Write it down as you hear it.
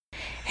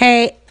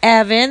Hey,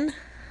 Evan,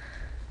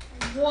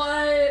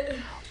 What?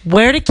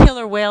 where do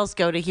killer whales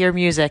go to hear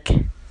music?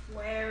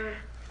 Where?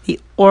 The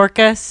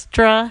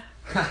orchestra?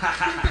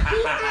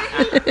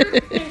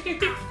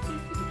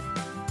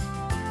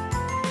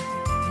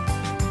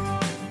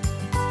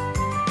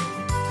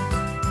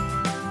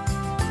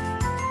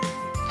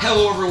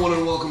 Hello, everyone,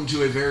 and welcome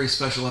to a very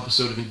special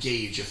episode of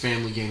Engage, a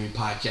family gaming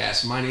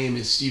podcast. My name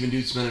is Steven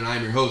Dutzman, and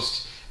I'm your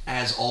host.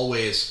 As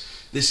always,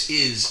 this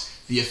is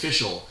the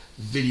official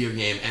video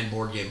game and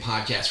board game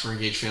podcast for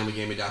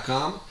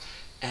EngageFamilyGaming.com,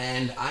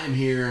 and I am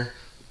here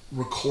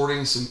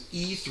recording some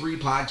E3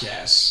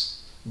 podcasts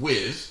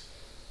with,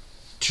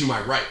 to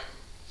my right,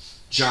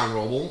 John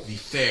Roble, the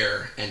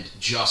fair and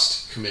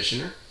just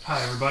commissioner.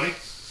 Hi, everybody.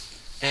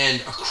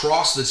 And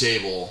across the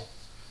table,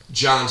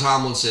 John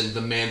Tomlinson,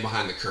 the man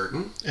behind the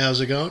curtain. How's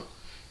it going?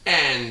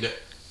 And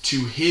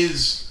to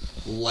his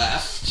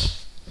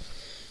left,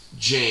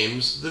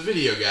 James, the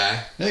video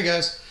guy. Hey,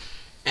 guys.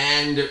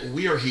 And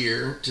we are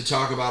here to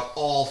talk about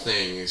all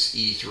things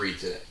E3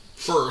 today.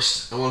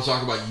 First, I want to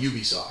talk about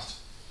Ubisoft.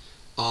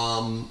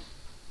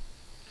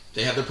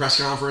 They had their press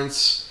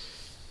conference.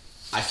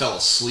 I fell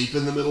asleep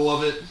in the middle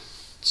of it.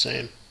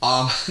 Same.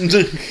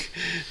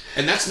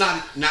 And that's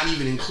not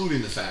even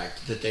including the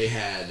fact that they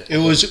had... It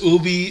was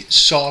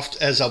Ubisoft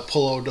as a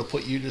pillow to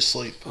put you to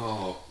sleep.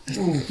 Oh, that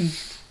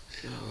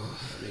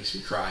makes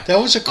me cry. That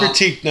was a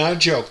critique, not a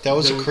joke. That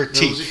was a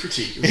critique. That was a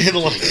critique. It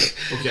was a critique.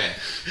 Okay.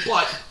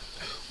 But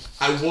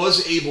I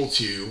was able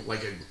to,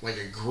 like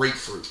a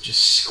grapefruit,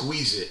 just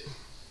squeeze it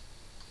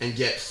and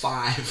get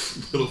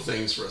 5 little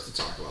things for us to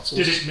talk about. So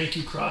Did it make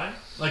you cry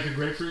like a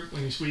grapefruit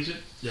when you squeeze it?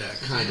 Yeah,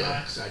 kind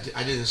of.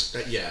 I didn't.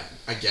 Yeah,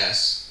 I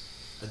guess.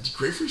 Do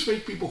grapefruits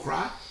make people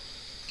cry?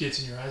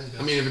 Gets in your eyes.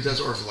 I mean, if it does,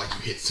 or if like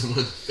you hit someone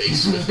in the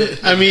face with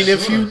it. I mean,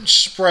 if you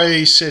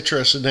spray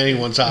citrus in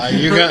anyone's eye,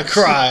 you're going to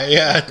cry.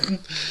 Yeah.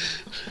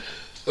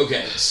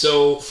 Okay,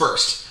 so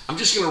first, I'm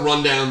just going to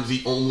run down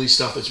the only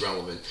stuff that's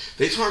relevant.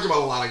 They talked about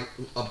a lot of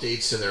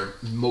updates to their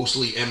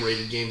mostly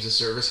M-rated games as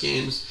service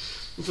games.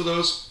 And for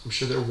those, I'm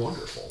sure they're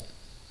wonderful.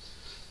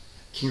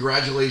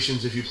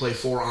 Congratulations if you play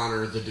For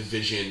Honor, The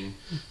Division,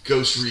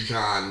 Ghost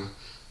Recon,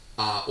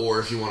 or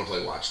if you want to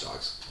play Watch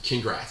Dogs.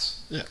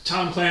 Congrats. Yeah.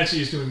 Tom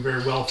Clancy is doing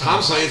very well.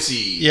 Tom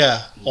Clancy.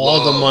 Yeah,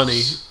 all the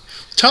money.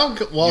 Tom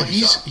Clancy,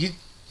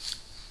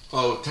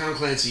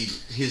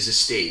 his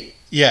estate.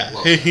 Yeah.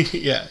 Loves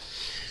Yeah.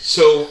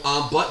 So,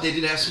 but they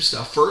did have some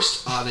stuff.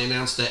 First, they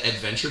announced that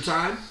Adventure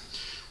Time,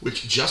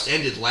 which just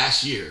ended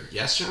last year.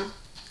 Yes, John?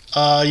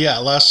 Yeah,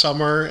 last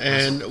summer,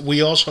 and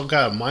we also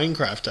got a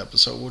Minecraft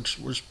episode, which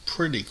was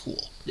pretty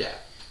cool. Yeah.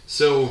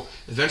 So,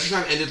 Adventure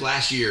Time ended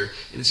last year,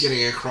 and it's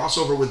getting a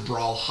crossover with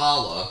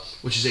Brawlhalla,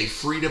 which is a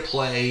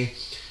free-to-play...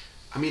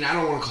 I mean, I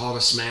don't want to call it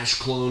a Smash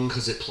clone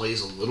because it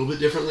plays a little bit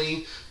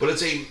differently, but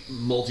it's a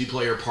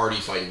multiplayer party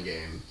fighting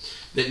game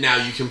that now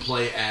you can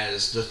play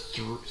as the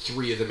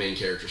 3 of the main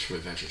characters from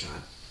Adventure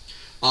Time.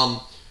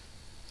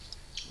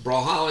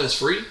 Brawlhalla is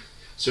free,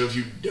 so if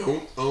you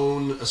don't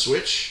own a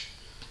Switch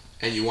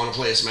and you want to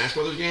play a Smash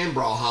Brothers game,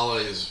 Brawlhalla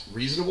is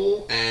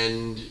reasonable,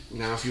 and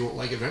now if you don't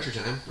like Adventure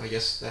Time, I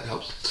guess that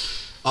helps.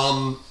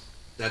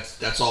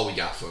 That's all we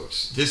got,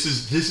 folks. This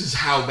is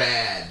how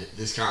bad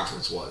this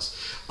conference was.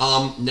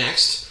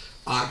 Next,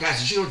 guys,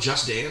 did you know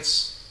Just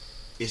Dance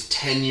is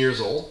 10 years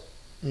old?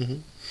 Mm-hmm.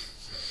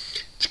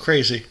 It's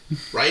crazy,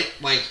 right?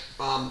 Like,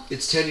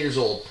 it's 10 years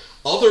old.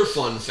 Other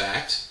fun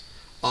fact,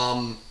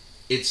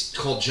 it's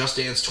called Just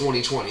Dance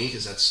 2020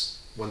 because that's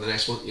when the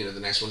next one, the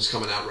next one's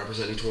coming out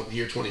representing the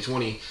year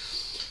 2020.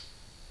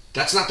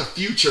 That's not the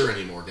future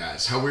anymore,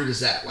 guys. How weird is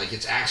that? Like,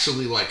 it's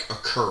actually, like,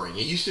 occurring.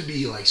 It used to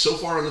be, like, so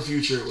far in the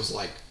future, it was,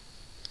 like,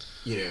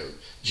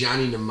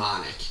 Johnny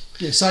Mnemonic.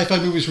 Yeah, sci-fi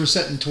movies were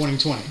set in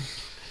 2020.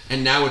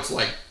 And now it's,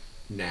 like,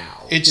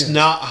 now. It's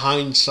not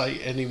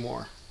hindsight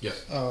anymore. Yep.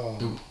 Oh,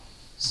 Ooh.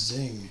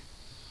 Zing.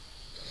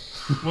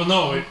 Well,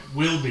 no, it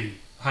will be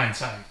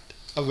hindsight.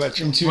 I bet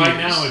you. In 2 Right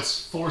years. now,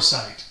 it's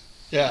foresight.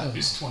 Yeah.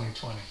 It's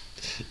 2020.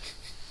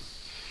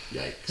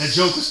 Yikes. That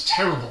joke was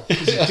terrible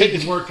because it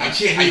didn't work. I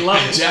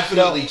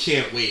definitely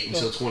can't wait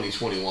until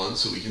 2021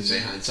 so we can say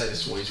hindsight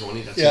is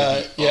 2020. That's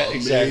gonna be amazing.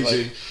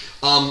 Exactly.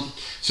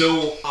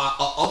 So,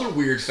 other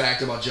weird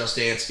fact about Just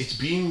Dance, it's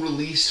being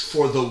released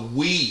for the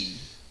Wii.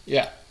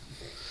 Yeah.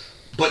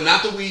 But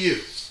not the Wii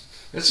U.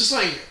 It's just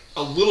like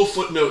a little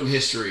footnote in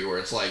history where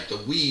it's like the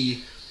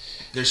Wii,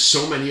 there's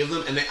so many of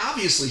them, and they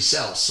obviously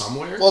sell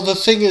somewhere. Well, the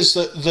thing is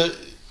that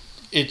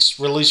it's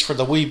released for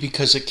the Wii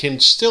because it can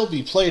still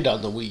be played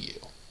on the Wii U.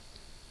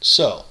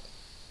 So,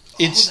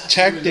 it's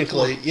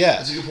technically, yeah.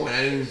 That's a good point.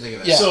 I didn't even think of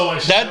that. Yeah. So I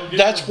should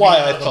that's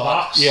why I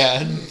thought,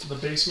 to the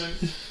basement,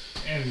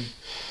 and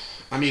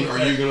I mean,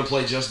 are you going to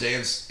play Just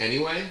Dance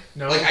anyway?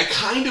 No. Like, I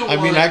kind of I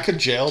mean, I could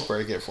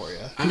jailbreak it for you.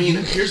 I mean,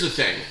 here's the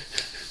thing.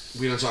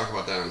 We don't talk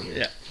about that on here.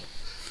 Yeah.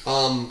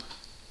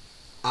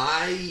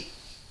 I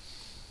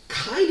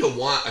kind of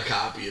want a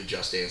copy of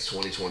Just Dance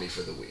 2020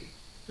 for the Wii.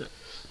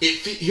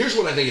 Here's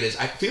what I think it is.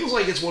 It feels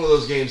like it's one of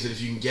those games that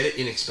if you can get it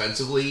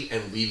inexpensively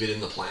and leave it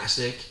in the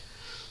plastic,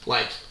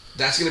 like,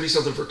 that's going to be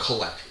something for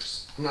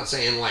collectors. I'm not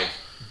saying like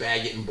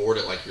bag it and board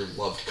it like your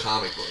loved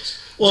comic books.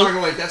 Well- I'm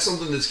talking like that's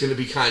something that's going to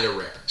be kind of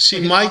rare. See,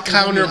 Like, my it's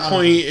not counterpoint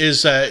really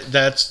is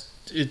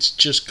it's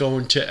just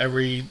going to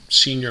every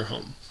senior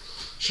home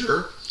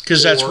Sure.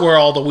 because that's Or- where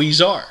all the Wii's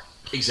are.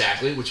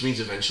 Exactly, which means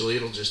eventually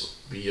it'll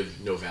just be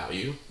of no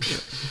value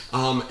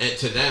and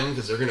to them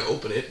because they're going to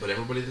open it, but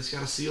everybody that's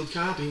got a sealed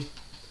copy,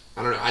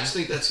 I don't know. I just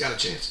think that's got a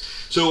chance.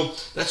 So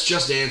that's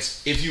Just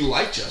Dance. If you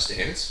like Just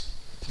Dance,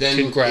 then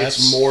Congrats.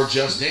 it's more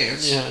Just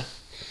Dance. Yeah.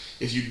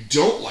 If you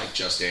don't like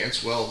Just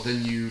Dance, well,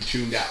 then you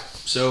tuned out.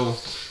 So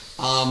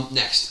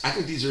next, I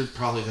think these are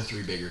probably the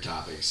three bigger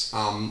topics.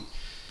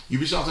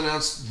 Ubisoft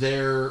announced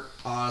their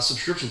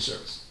subscription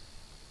service.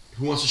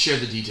 Who wants to share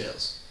the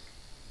details?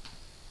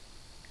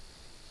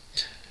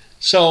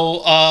 So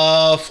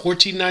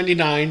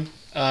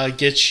 $14.99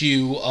 gets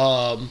you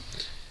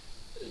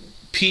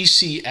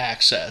PC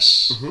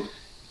access Mhm.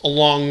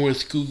 along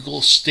with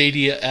Google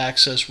Stadia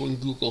access when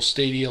Google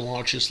Stadia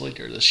launches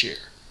later this year.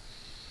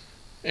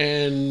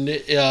 And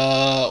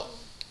that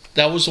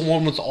was the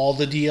one with all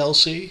the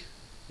DLC,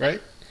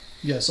 right?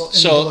 Yes, and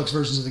So- the deluxe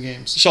versions of the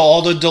games. So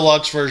all the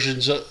deluxe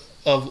versions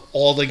of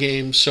all the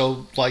games.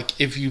 So like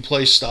if you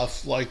play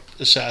stuff like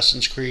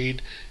Assassin's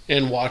Creed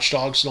and Watch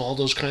Dogs and all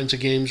those kinds of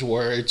games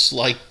where it's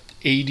like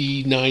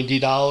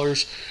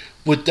 $80-$90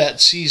 with that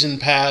season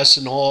pass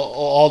and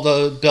all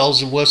the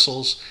bells and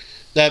whistles,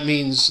 that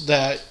means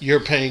that you're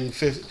paying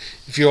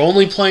if you're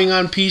only playing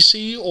on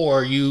PC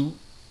or you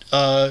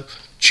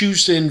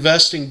choose to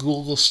invest in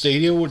Google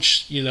Stadia,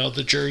 which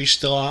the jury's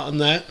still out on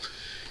that,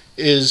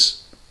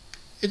 it's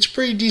a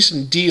pretty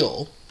decent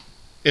deal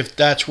if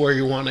that's where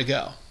you want to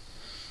go.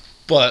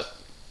 But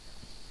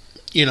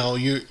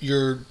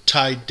you're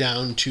tied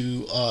down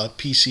to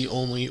PC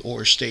only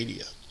or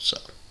Stadia. So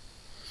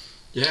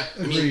Yeah,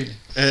 I mean,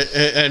 Agreed.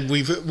 and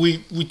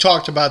we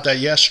talked about that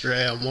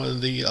yesterday on one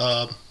of the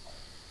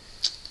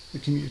The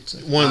commute. commutes.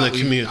 on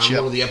Yep.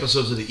 one of the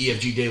episodes of the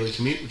EFG Daily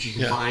Commute, which you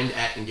can Yeah. find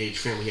at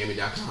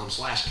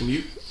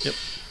engagefamilygaming.com/commute. Yep.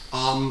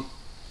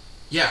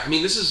 Yeah, I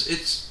mean,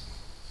 it's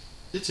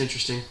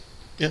interesting.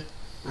 Yeah.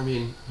 I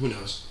mean, who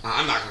knows?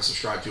 I'm not going to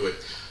subscribe to it,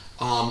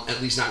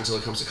 at least not until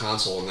it comes to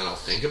console, and then I'll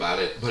think about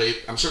it. But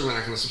I'm certainly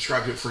not going to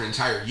subscribe to it for an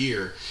entire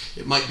year.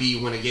 It might be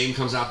when a game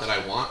comes out that I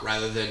want,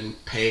 rather than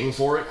paying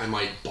for it, I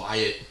might buy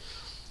a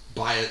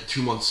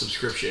 2-month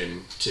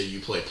subscription to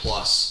Uplay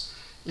Plus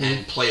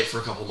and play it for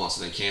a couple months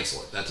and then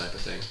cancel it, that type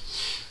of thing.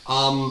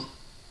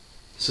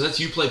 So that's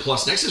Uplay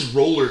Plus. Next is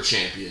Roller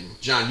Champion.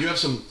 John, you have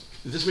some.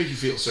 This made you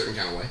feel a certain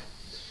kind of way,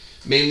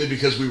 mainly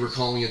because we were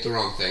calling it the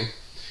wrong thing.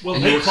 Well,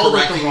 And they you were called it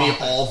the correcting wrong me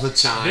thing. all the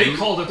time. They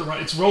called it the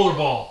wrong. It's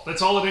rollerball.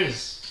 That's all it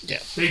is. Yeah.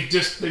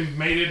 They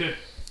made it a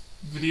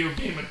video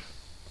game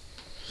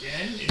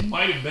again. It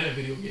might have been a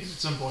video game at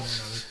some point or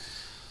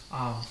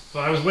another. But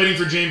I was waiting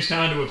for James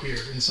Caan to appear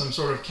in some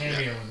sort of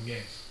cameo in the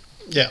game.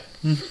 Yeah.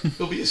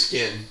 It'll be a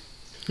skin.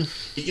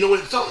 You know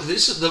what it felt?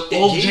 This is the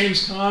Old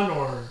James Caan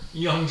or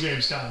young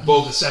James Caan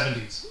Both. of the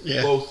 70s.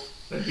 Yeah. both.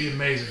 That'd be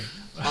amazing.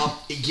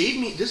 It gave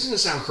me. This is gonna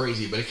sound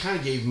crazy, but it kind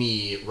of gave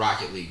me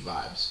Rocket League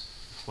vibes,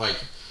 like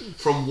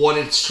from what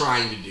it's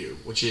trying to do,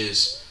 which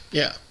is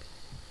Yeah.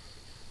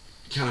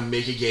 kind of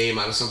make a game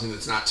out of something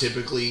that's not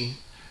typically.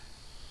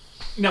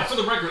 Now, for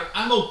the record,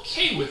 I'm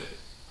okay with it.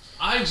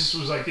 I just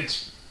was like,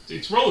 it's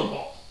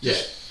rollerball. Yeah.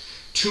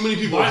 Too many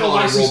people were Buy the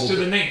calling it license roller. to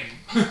the name.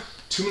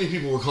 Too many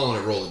people were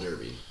calling it roller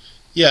derby.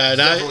 Yeah, and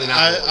Definitely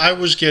not roller. I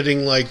was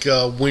getting like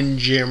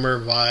Windjammer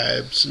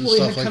vibes and Well,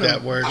 yeah, stuff like kind of-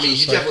 that. Where it's I mean, you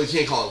just like, definitely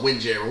can't call it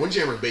Windjammer.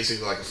 Windjammer is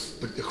basically like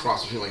a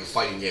cross between like a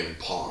fighting game and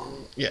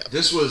Pong. Yeah.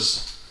 This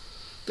was.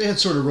 They had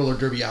sort of roller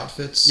derby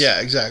outfits. yeah,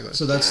 exactly.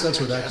 So that's where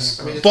that guess.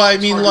 came from. it's- But I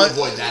it's mean, hard like-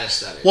 to avoid that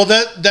aesthetic. Well,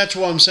 that's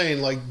what I'm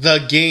saying. Like the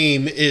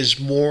game is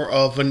more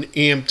of an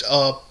amped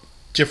up,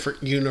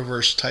 different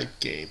universe type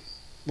game,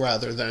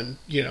 rather than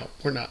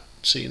we're not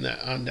seeing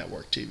that on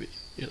network TV.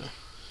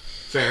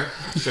 Fair.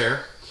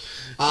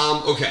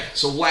 Okay,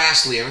 so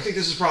lastly, and I think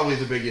this is probably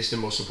the biggest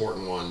and most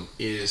important one,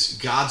 is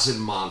Gods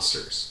and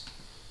Monsters.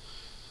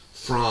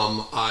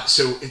 From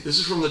so this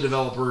is from the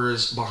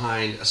developers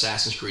behind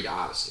Assassin's Creed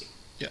Odyssey.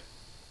 Yeah.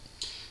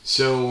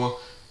 So,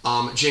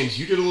 James,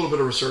 you did a little bit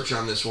of research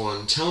on this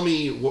one. Tell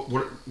me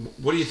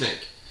what do you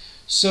think?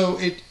 So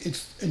it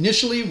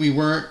initially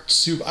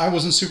I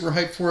wasn't super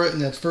hyped for it. In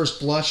that first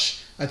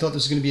blush, I thought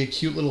this was going to be a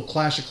cute little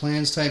Clash of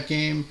Clans type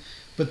game.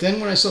 But then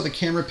when I saw the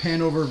camera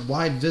pan over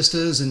wide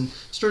vistas and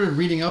started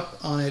reading up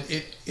on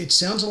it, it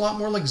sounds a lot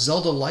more like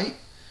Zelda Light.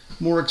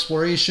 More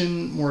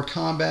exploration, more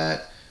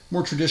combat,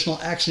 more traditional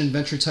action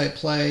adventure type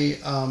play.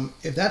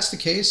 If that's the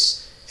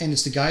case, and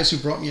it's the guys who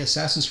brought me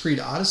Assassin's Creed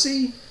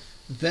Odyssey,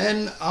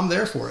 then I'm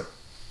there for it.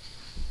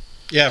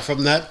 Yeah,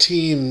 from that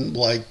team,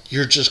 like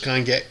you're just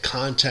gonna get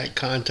content.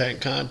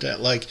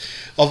 Like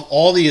of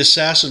all the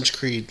Assassin's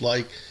Creed,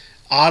 like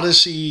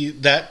Odyssey,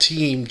 that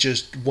team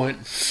just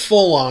went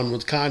full on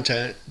with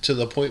content to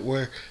the point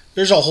where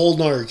there's a whole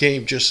nother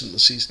game just in the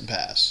season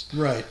pass.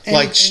 Right.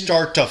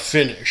 Start to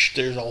finish,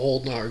 there's a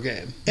whole nother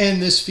game.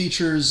 And this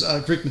features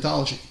Greek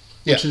mythology,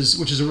 which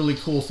is a really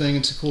cool thing.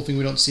 It's a cool thing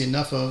we don't see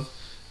enough of.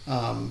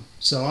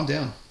 So I'm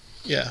down.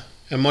 Yeah,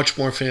 and much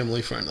more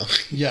family friendly.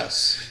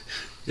 Yes.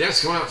 Yeah,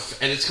 it's coming out,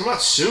 and it's coming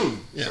out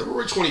soon. Yeah.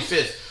 February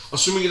 25th,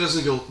 assuming it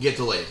doesn't get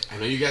delayed. I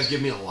know you guys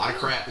give me a lot of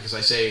crap because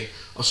I say,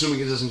 assuming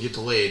it doesn't get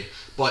delayed,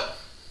 but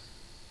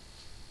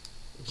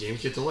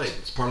games get delayed.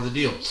 It's part of the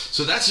deal.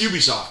 So that's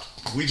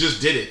Ubisoft. We just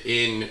did it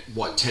in,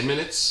 10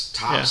 minutes?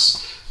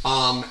 Tops.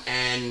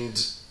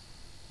 And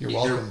You're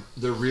welcome.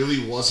 There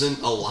really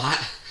wasn't a lot.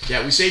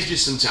 Yeah, we saved you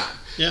some time.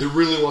 Yeah. There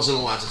really wasn't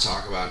a lot to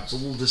talk about. It's a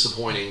little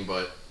disappointing,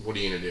 but what are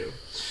you going to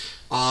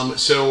do?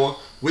 So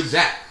with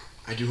that,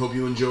 I do hope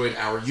you enjoyed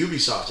our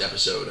Ubisoft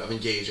episode of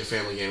Engage, a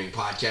Family Gaming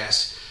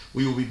Podcast.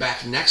 We will be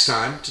back next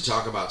time to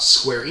talk about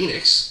Square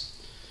Enix.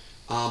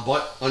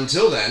 But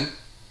until then,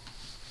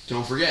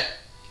 don't forget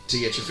to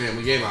get your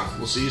family game on.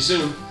 We'll see you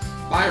soon.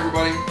 Bye,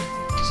 everybody.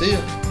 See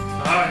ya.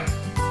 Bye.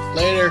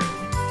 Later.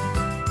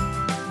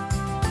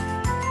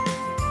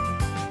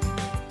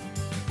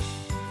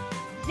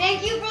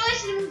 Thank you for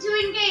listening to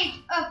Engage,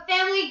 a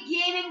family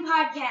gaming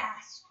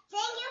podcast.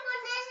 Thank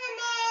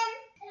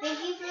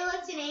you for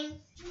listening.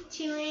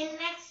 Tune in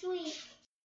next week.